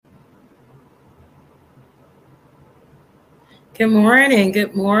Good morning,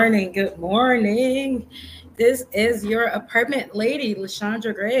 good morning, good morning. This is your apartment lady,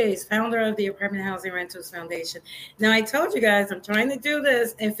 Lashandra Grace, founder of the Apartment Housing Rentals Foundation. Now, I told you guys I'm trying to do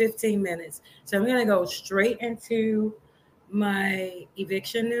this in 15 minutes. So I'm going to go straight into my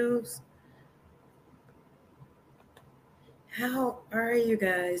eviction news. How are you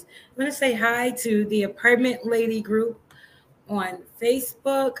guys? I'm going to say hi to the Apartment Lady group on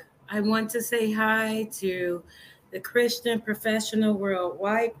Facebook. I want to say hi to the Christian Professional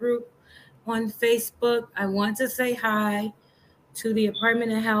Worldwide group on Facebook. I want to say hi to the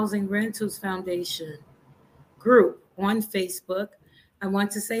Apartment and Housing Rentals Foundation group on Facebook. I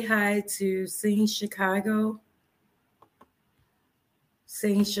want to say hi to Sing Chicago.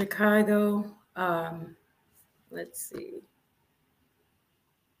 Sing Chicago. Let's see.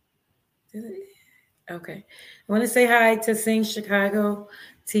 Okay. I want to say hi to Sing Chicago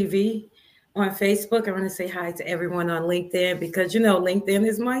TV on Facebook. I want to say hi to everyone on LinkedIn because, LinkedIn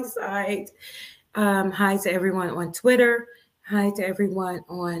is my site. Hi to everyone on Twitter. Hi to everyone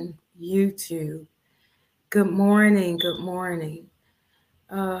on YouTube. Good morning. Good morning.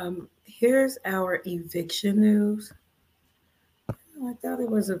 Here's our eviction news. Oh, I thought it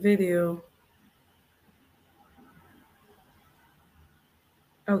was a video.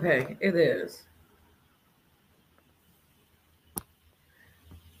 Okay, it is.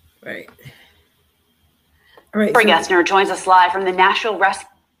 Right. All right. Tori Gessner joins us live from the Nashville Rescue.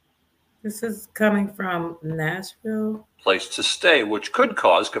 This is coming from Nashville. Place to stay, which could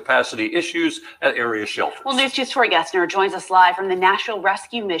cause capacity issues at area shelters. Well, News 2's Tori Gessner joins us live from the Nashville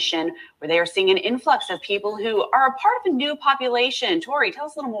Rescue Mission, where they are seeing an influx of people who are a part of a new population. Tori, tell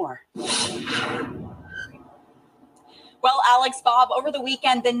us a little more. Well, Alex, Bob, over the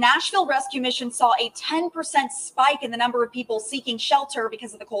weekend, the Nashville Rescue Mission saw a 10% spike in the number of people seeking shelter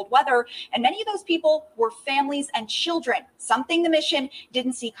because of the cold weather. And many of those people were families and children, something the mission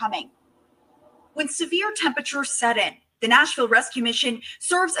didn't see coming. When severe temperatures set in, the Nashville Rescue Mission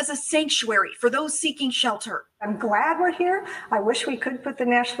serves as a sanctuary for those seeking shelter. I'm glad we're here. I wish we could put the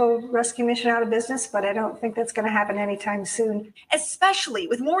Nashville Rescue Mission out of business, but I don't think that's going to happen anytime soon. Especially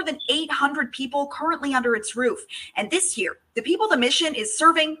with more than 800 people currently under its roof. And this year, the people the mission is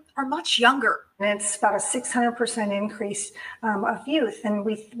serving are much younger. And it's about a 600% increase of youth. And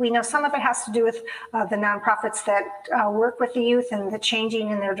we know some of it has to do with the nonprofits that work with the youth and the changing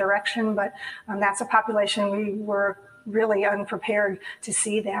in their direction. But that's a population we were really unprepared to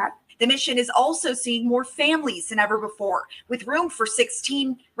see that. The mission is also seeing more families than ever before. With room for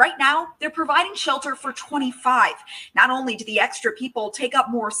 16, right now, they're providing shelter for 25. Not only do the extra people take up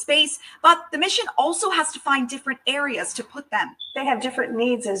more space, but the mission also has to find different areas to put them. They have different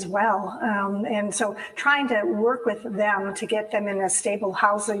needs as well. And so trying to work with them to get them in a stable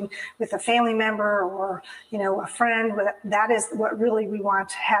housing with a family member or, a friend, that is what really we want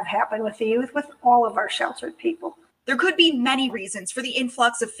to have happen with the youth, with all of our sheltered people. There could be many reasons for the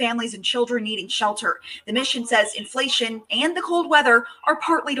influx of families and children needing shelter. The mission says inflation and the cold weather are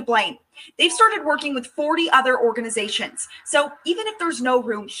partly to blame. They've started working with 40 other organizations. So even if there's no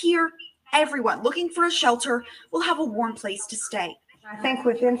room here, everyone looking for a shelter will have a warm place to stay. I think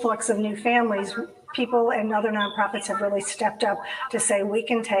with influx of new families, people and other nonprofits have really stepped up to say we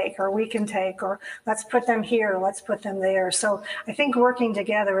can take, or let's put them here, let's put them there. So I think working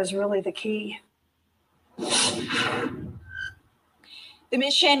together is really the key. The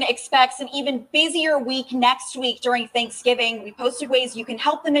mission expects an even busier week next week during Thanksgiving. We posted ways you can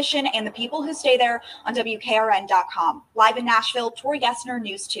help the mission and the people who stay there on WKRN.com. Live in Nashville, Tori Gessner,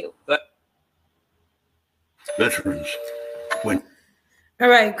 News 2. Veterans. All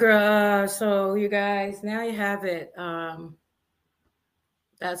right, girl. So you guys, now you have it.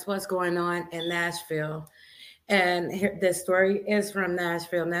 That's what's going on in Nashville. And here, this story is from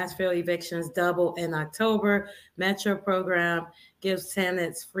Nashville. Nashville evictions double in October. Metro program gives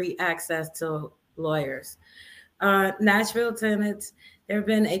tenants free access to lawyers. Nashville tenants, there have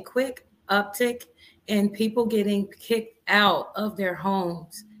been a quick uptick in people getting kicked out of their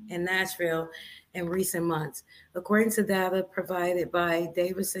homes in Nashville in recent months. According to data provided by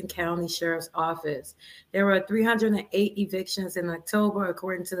Davidson County Sheriff's Office, there were 308 evictions in October,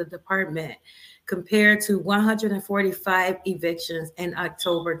 according to the department, compared to 145 evictions in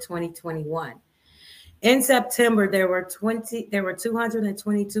October 2021. In September, there were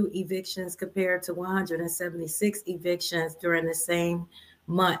 222 evictions compared to 176 evictions during the same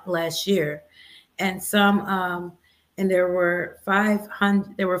month last year. And there were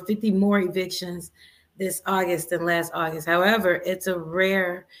 50 more evictions this August than last August. However, it's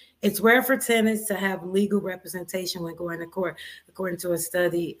rare for tenants to have legal representation when going to court, according to a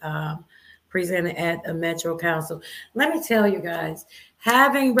study presented at a Metro Council. Let me tell you guys,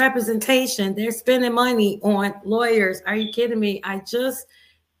 having representation, they're spending money on lawyers. Are you kidding me? I just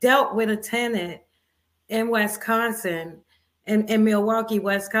dealt with a tenant in Wisconsin, in Milwaukee,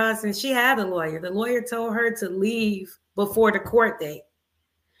 Wisconsin. She had a lawyer. The lawyer told her to leave before the court date.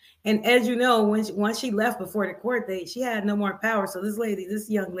 And as you know, once she left before the court date, she had no more power. So this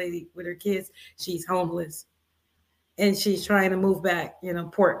young lady with her kids, she's homeless. And she's trying to move back,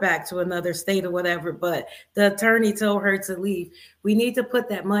 port back to another state or whatever. But the attorney told her to leave. We need to put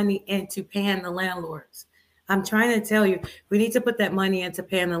that money into paying the landlords. I'm trying to tell you, we need to put that money into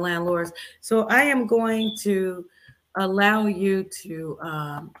paying the landlords. So I am going to allow you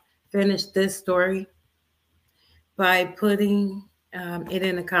to finish this story by putting it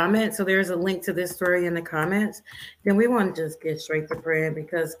in the comments. So there's a link to this story in the comments. Then we want to just get straight to prayer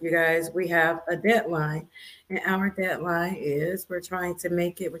because, you guys, we have a deadline. And our deadline is we're trying to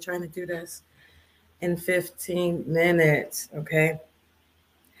do this in 15 minutes, okay?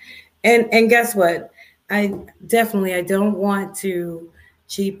 And guess what? I don't want to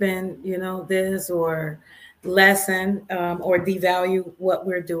cheapen, this or lessen or devalue what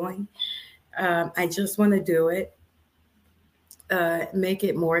we're doing. I just want to do it, make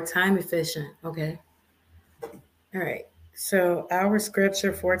it more time efficient, okay? All right. So our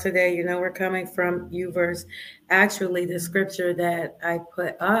scripture for today, we're coming from YouVersion. Actually, the scripture that I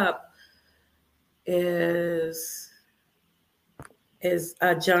put up is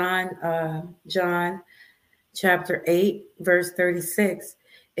John chapter 8, verse 36.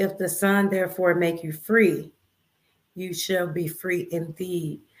 If the Son therefore make you free, you shall be free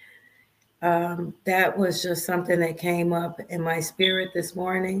indeed. That was just something that came up in my spirit this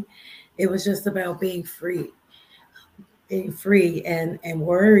morning. It was just about being free and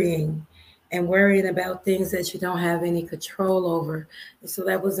worrying about things that you don't have any control over. So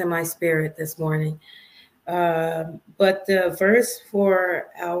that was in my spirit this morning. But the verse for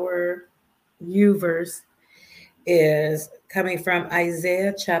our YouVersion is coming from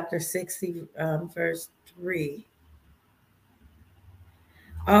Isaiah chapter 60, verse 3.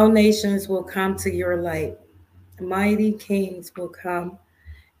 All nations will come to your light. Mighty kings will come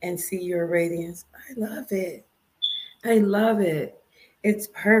and see your radiance. I love it. It's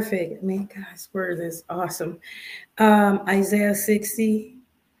perfect. I mean, God's word is awesome. Isaiah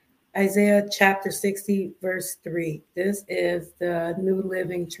chapter 60, verse 3. This is the New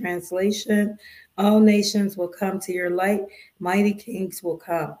Living Translation. All nations will come to your light. Mighty kings will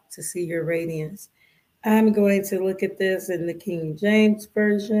come to see your radiance. I'm going to look at this in the King James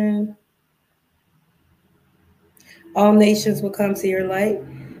Version. All nations will come to your light.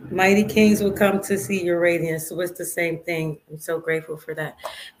 Mighty kings will come to see your radiance. So it's the same thing. I'm so grateful for that.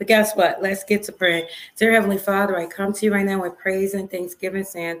 But guess what? Let's get to praying. Dear Heavenly Father, I come to you right now with praise and thanksgiving,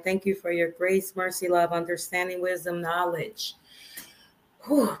 saying thank you for your grace, mercy, love, understanding, wisdom, knowledge,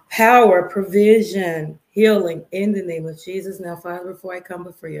 power, provision, healing in the name of Jesus. Now, Father, before I come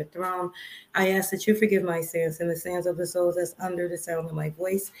before your throne, I ask that you forgive my sins and the sins of the souls that's under the sound of my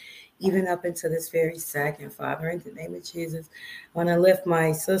voice, even up into this very second, Father, in the name of Jesus. I want to lift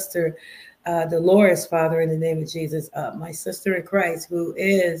my sister, Dolores, Father, in the name of Jesus, my sister in Christ, who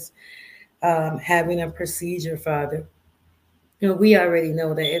is having a procedure, Father. We already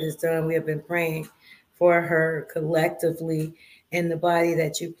know that it is done. We have been praying for her collectively in the body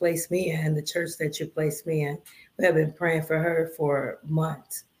that you placed me in, the church that you placed me in. We have been praying for her for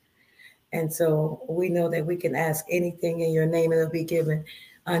months. And so we know that we can ask anything in your name and it'll be given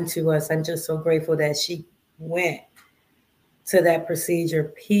unto us. I'm just so grateful that she went to that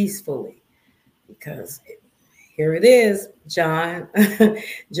procedure peacefully, because here it is, John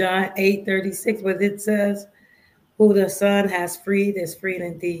 8:36, but it says, who the Son has freed is freed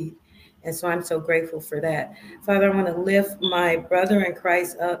indeed. And so I'm so grateful for that. Father, I want to lift my brother in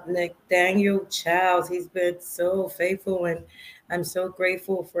Christ up, Nathaniel Childs. He's been so faithful, and I'm so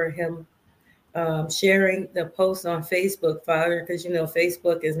grateful for him sharing the post on Facebook, Father, because,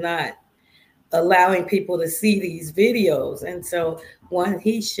 Facebook is not allowing people to see these videos. And so when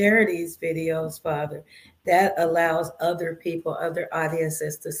he shared these videos, Father, that allows other people, other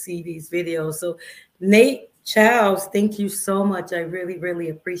audiences to see these videos. So Nate Childs, thank you so much. I really, really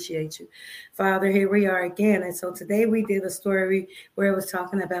appreciate you. Father, here we are again. And so today we did a story where it was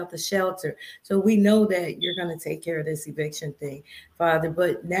talking about the shelter. So we know that you're going to take care of this eviction thing, Father,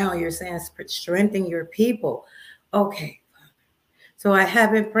 but now you're saying strengthen your people. Okay, Father. So I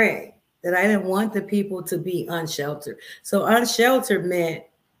haven't prayed that I didn't want the people to be unsheltered. So unsheltered meant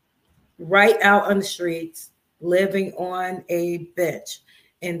right out on the streets, living on a bench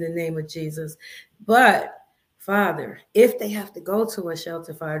in the name of Jesus. But Father, if they have to go to a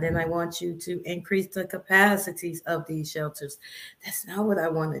shelter, Father, then I want you to increase the capacities of these shelters. That's not what I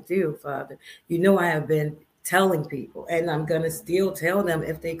want to do, Father. You know, I have been telling people, and I'm going to still tell them,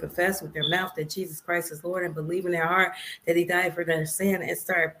 if they confess with their mouth that Jesus Christ is Lord and believe in their heart that he died for their sin, and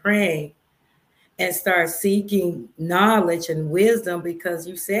start praying and start seeking knowledge and wisdom, because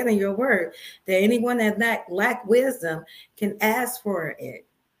you said in your word that anyone that lack wisdom can ask for it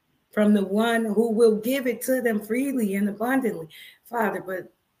from the one who will give it to them freely and abundantly, Father.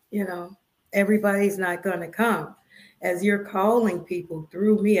 But, you know, everybody's not going to come. As you're calling people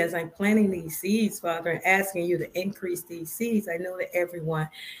through me, as I'm planting these seeds, Father, and asking you to increase these seeds, I know that everyone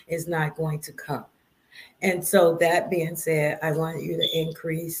is not going to come. And so that being said, I want you to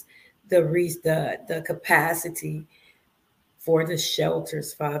increase the capacity for the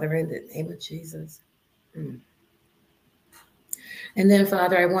shelters, Father, in the name of Jesus. And then,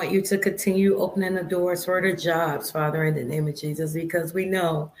 Father, I want you to continue opening the doors for the jobs, Father, in the name of Jesus, because we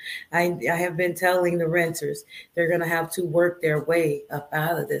know, I have been telling the renters, they're going to have to work their way up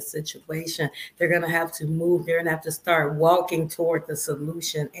out of this situation. They're going to have to move. They're going to have to start walking toward the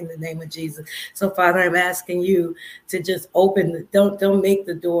solution in the name of Jesus. So, Father, I'm asking you to just open, don't make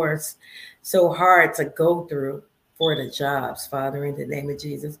the doors so hard to go through for the jobs, Father, in the name of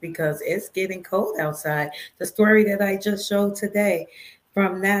Jesus, because it's getting cold outside. The story that I just showed today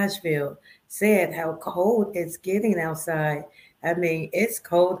from Nashville said how cold it's getting outside. I mean, it's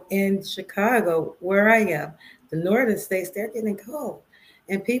cold in Chicago, where I am. The northern states, they're getting cold.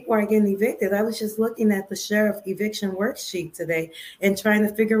 And people are getting evicted. I was just looking at the sheriff eviction worksheet today and trying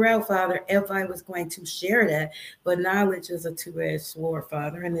to figure out, Father, if I was going to share that. But knowledge is a two-edged sword,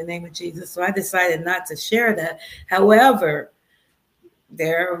 Father, in the name of Jesus. So I decided not to share that. However,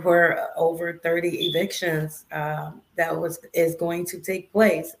 there were over 30 evictions is going to take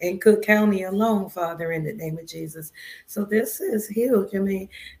place in Cook County alone, Father, in the name of Jesus. So this is huge. I mean,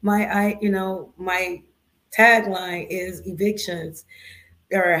 my tagline is evictions.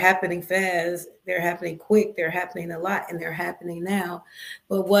 They're happening fast, they're happening quick, they're happening a lot, and they're happening now.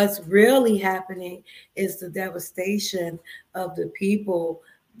 But what's really happening is the devastation of the people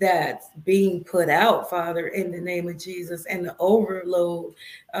that's being put out, Father, in the name of Jesus, and the overload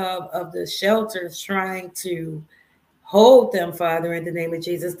of the shelters trying to hold them, Father, in the name of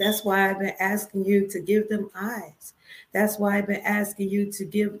Jesus. That's why I've been asking you to give them eyes. That's why I've been asking you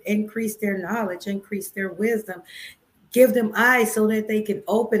to increase their knowledge, increase their wisdom. Give them eyes so that they can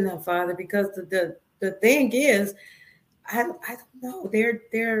open them, Father, because the thing is, I don't know. They're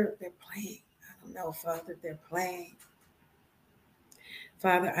playing. I don't know, Father. They're playing.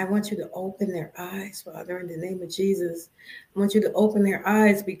 Father, I want you to open their eyes, Father, in the name of Jesus. I want you to open their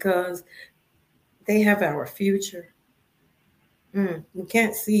eyes because they have our future. You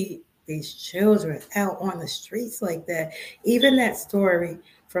can't see these children out on the streets like that. Even that story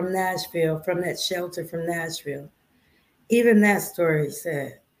from Nashville, from that shelter from Nashville. Even that story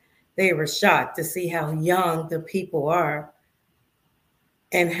said they were shocked to see how young the people are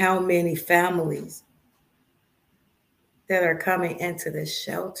and how many families that are coming into this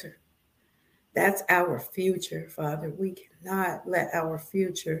shelter. That's our future, Father. We cannot let our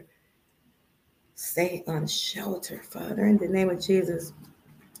future stay unsheltered, Father, in the name of Jesus.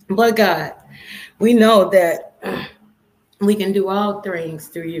 But God, we know that we can do all things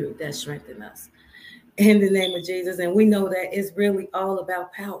through you that strengthen us. In the name of Jesus. And we know that it's really all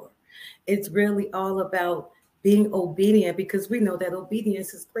about power. It's really all about being obedient, because we know that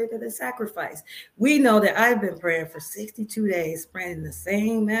obedience is greater than sacrifice. We know that I've been praying for 62 days, spreading the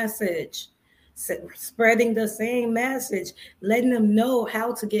same message, letting them know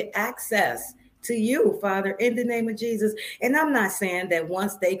how to get access to you, Father, in the name of Jesus. And I'm not saying that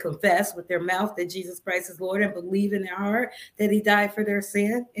once they confess with their mouth that Jesus Christ is Lord and believe in their heart that he died for their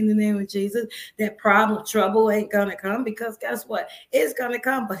sin, in the name of Jesus, that trouble ain't gonna come, because guess what? It's gonna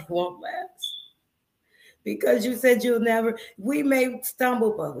come, but it won't last. Because you said we may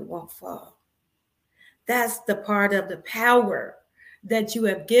stumble, but we won't fall. That's the part of the power that you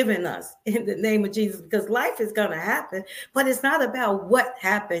have given us in the name of Jesus, because life is going to happen, but it's not about what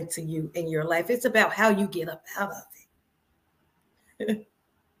happened to you in your life. It's about how you get up out of it.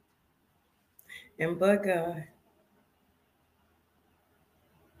 And but God,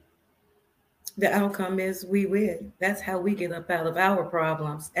 the outcome is we win. That's how we get up out of our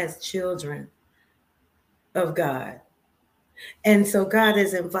problems as children of God. And so God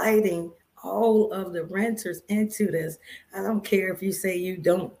is inviting all of the renters into this. I don't care if you say you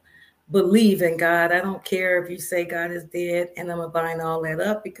don't believe in God. I don't care if you say God is dead, and I'm going to bind all that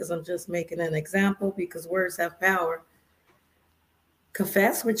up, because I'm just making an example, because words have power.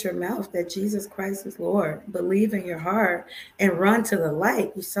 Confess with your mouth that Jesus Christ is Lord. Believe in your heart and run to the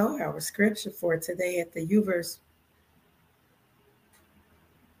light. You saw our scripture for today at the U verse,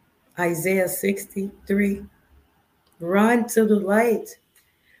 Isaiah 63. Run to the light.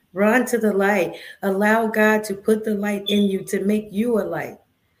 Run to the light. Allow God to put the light in you to make you a light.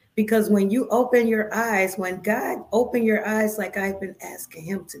 Because when you open your eyes, when God open your eyes like I've been asking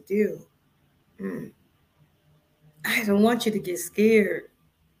him to do, I don't want you to get scared.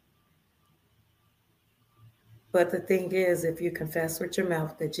 But the thing is, if you confess with your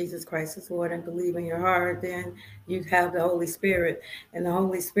mouth that Jesus Christ is Lord and believe in your heart, then you have the Holy Spirit. And the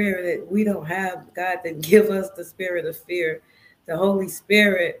Holy Spirit, we don't have God to give us the spirit of fear. The Holy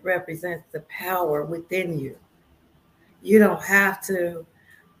Spirit represents the power within you. You don't have to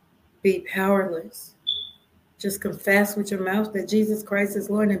be powerless. Just confess with your mouth that Jesus Christ is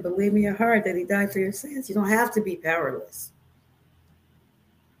Lord and believe in your heart that he died for your sins. You don't have to be powerless.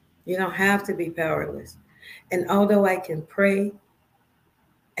 You don't have to be powerless. And although I can pray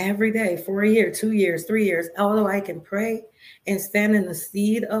every day for a year, 2 years, 3 years, although I can pray and stand in the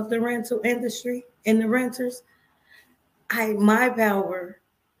seed of the rental industry and the renters, my power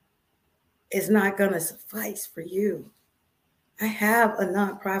is not going to suffice for you. I have a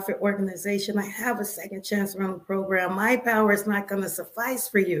nonprofit organization. I have a second chance rental program. My power is not going to suffice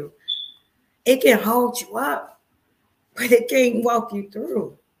for you. It can hold you up, but it can't walk you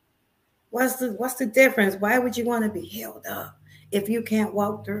through. What's the difference? Why would you want to be held up if you can't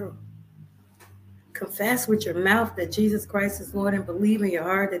walk through? Confess with your mouth that Jesus Christ is Lord and believe in your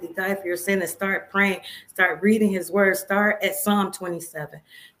heart that he died for your sin, and start praying, start reading his word, start at Psalm 27.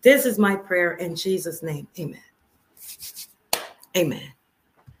 This is my prayer in Jesus' name. Amen. Amen.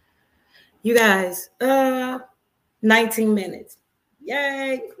 You guys, 19 minutes.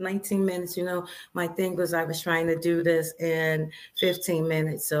 Yay, 19 minutes. You know, my thing was I was trying to do this in 15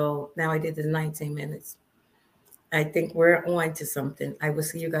 minutes. So now I did the 19 minutes. I think we're on to something. I will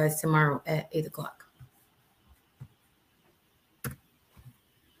see you guys tomorrow at 8 o'clock.